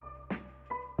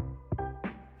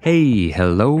Hey,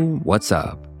 hello, what's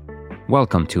up?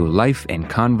 Welcome to Life and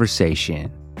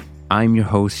Conversation. I'm your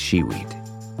host,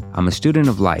 Shiwit. I'm a student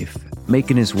of life,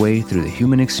 making his way through the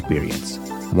human experience,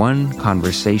 one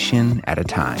conversation at a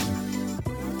time.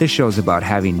 This show is about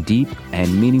having deep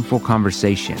and meaningful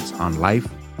conversations on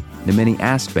life, the many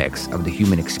aspects of the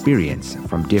human experience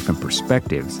from different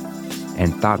perspectives,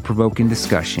 and thought-provoking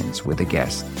discussions with a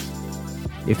guest.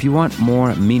 If you want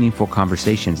more meaningful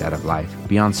conversations out of life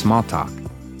beyond small talk,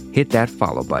 hit that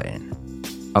follow button.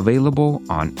 Available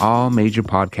on all major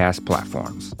podcast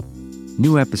platforms.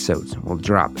 New episodes will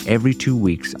drop every 2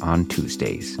 weeks on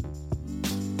Tuesdays.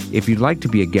 If you'd like to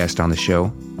be a guest on the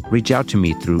show, reach out to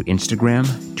me through Instagram,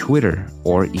 Twitter,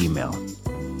 or email.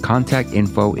 Contact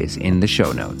info is in the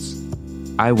show notes.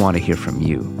 I want to hear from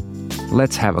you.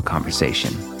 Let's have a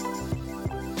conversation.